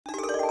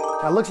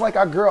Now it looks like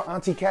our girl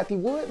Auntie Cathie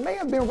Wood may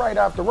have been right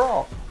after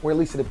all, or at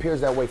least it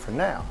appears that way for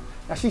now.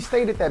 Now she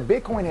stated that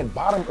Bitcoin had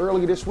bottomed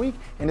earlier this week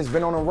and has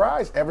been on a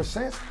rise ever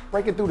since,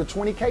 breaking through the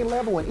 20K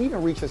level and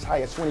even reached as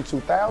high as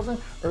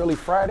 22,000 early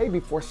Friday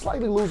before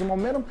slightly losing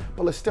momentum,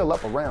 but it's still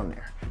up around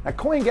there. Now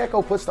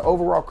CoinGecko puts the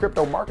overall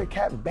crypto market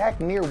cap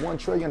back near $1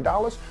 trillion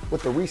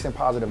with the recent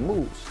positive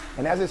moves.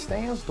 And as it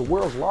stands, the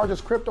world's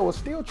largest crypto is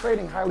still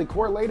trading highly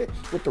correlated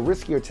with the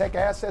riskier tech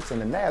assets in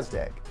the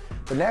NASDAQ.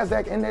 The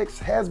NASDAQ index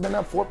has been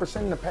up 4%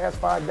 in the past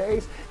 5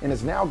 days and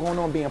is now going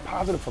on being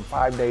positive for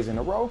 5 days in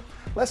a row.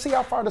 Let's see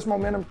how far this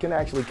momentum can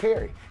actually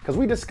carry, because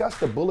we discussed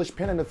the bullish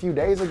pennant a few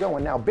days ago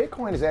and now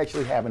Bitcoin is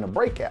actually having a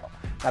breakout.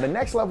 Now the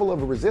next level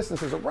of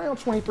resistance is around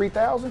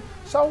 23,000,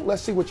 so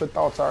let's see what your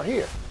thoughts are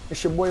here.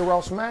 It's your boy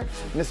Ross Mack,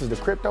 and this is the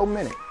Crypto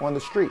Minute on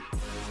The Street.